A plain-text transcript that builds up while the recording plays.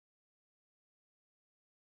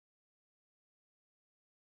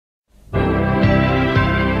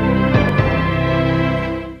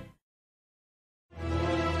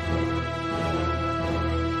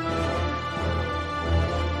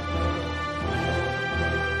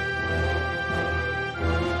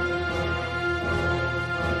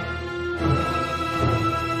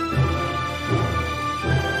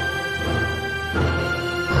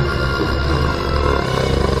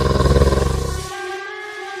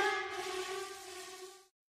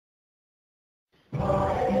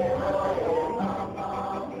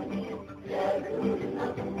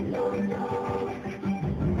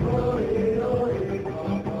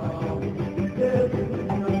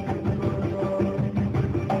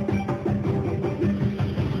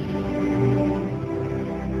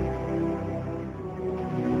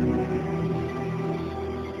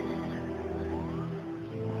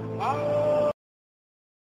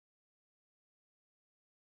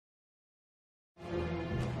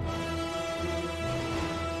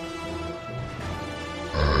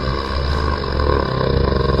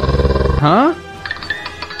Huh?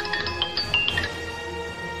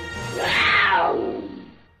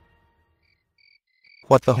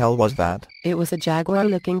 What the hell was that? It was a jaguar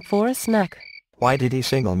looking for a snack. Why did he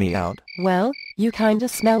single me out? Well, you kinda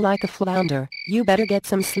smell like a flounder. You better get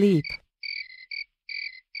some sleep.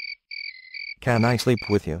 Can I sleep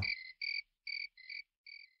with you?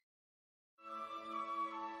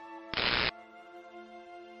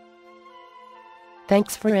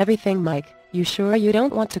 Thanks for everything, Mike. You sure you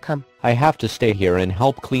don't want to come? I have to stay here and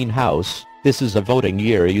help clean house. This is a voting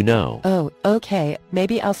year, you know. Oh, okay.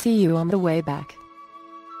 Maybe I'll see you on the way back.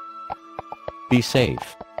 Be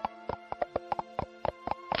safe.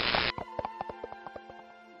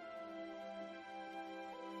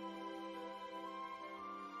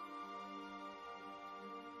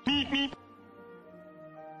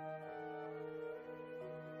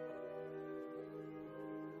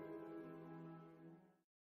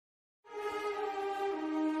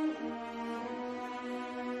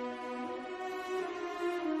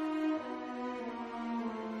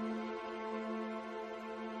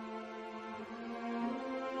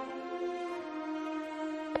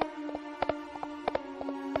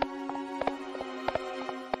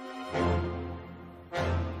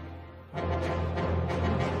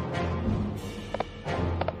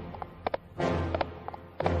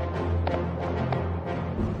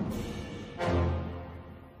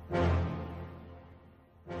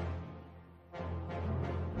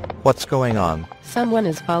 What's going on? Someone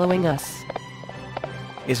is following us.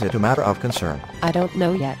 Is it a matter of concern? I don't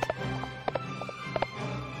know yet.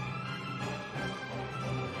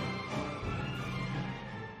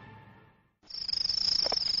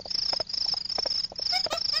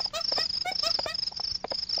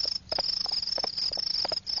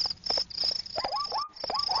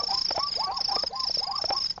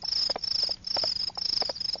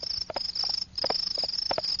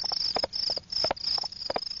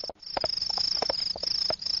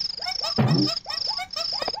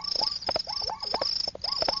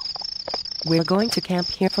 We're going to camp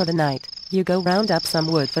here for the night. You go round up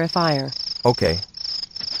some wood for a fire. Okay.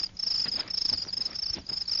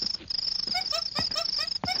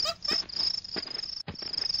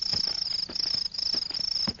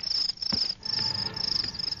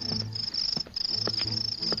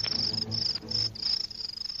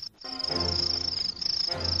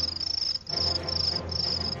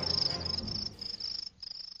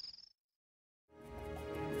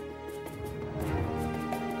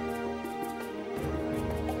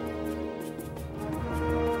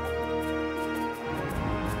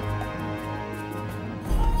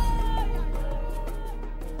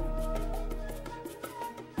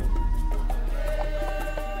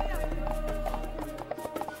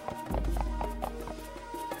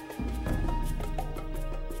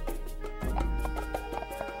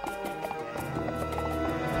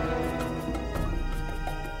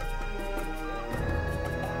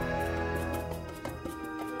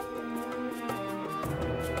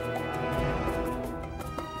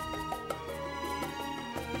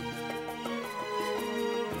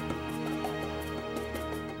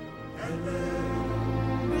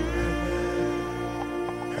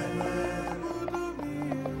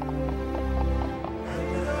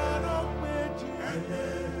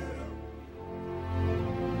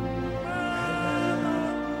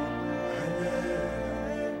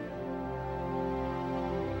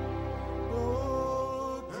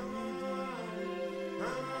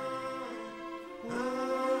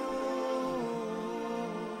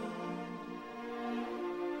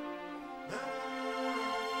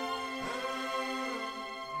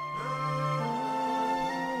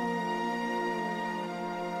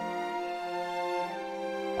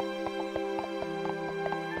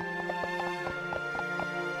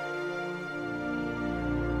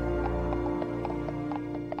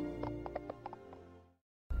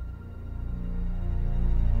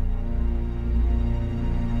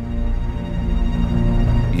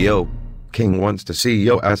 Yo, King wants to see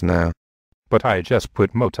your ass now. But I just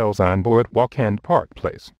put motels on Boardwalk and Park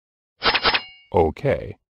Place.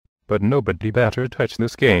 Okay. But nobody better touch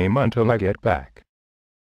this game until I get back.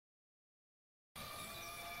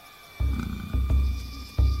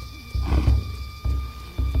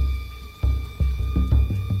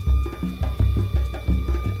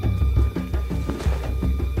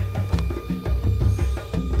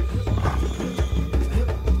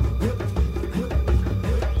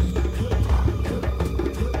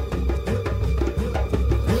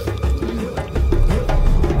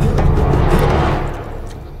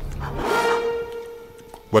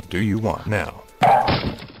 What do you want now?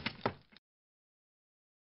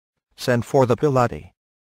 Send for the Pilati.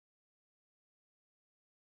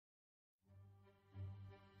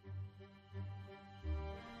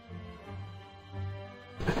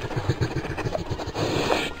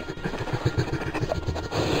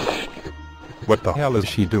 What the hell is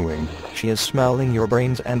she doing? She is smelling your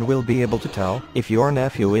brains and will be able to tell if your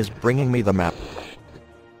nephew is bringing me the map.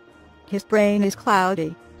 His brain is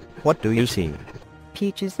cloudy. What do you see?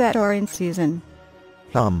 Peaches that are in season.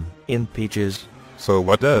 In peaches. So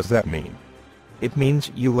what does that mean? It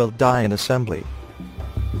means you will die in assembly.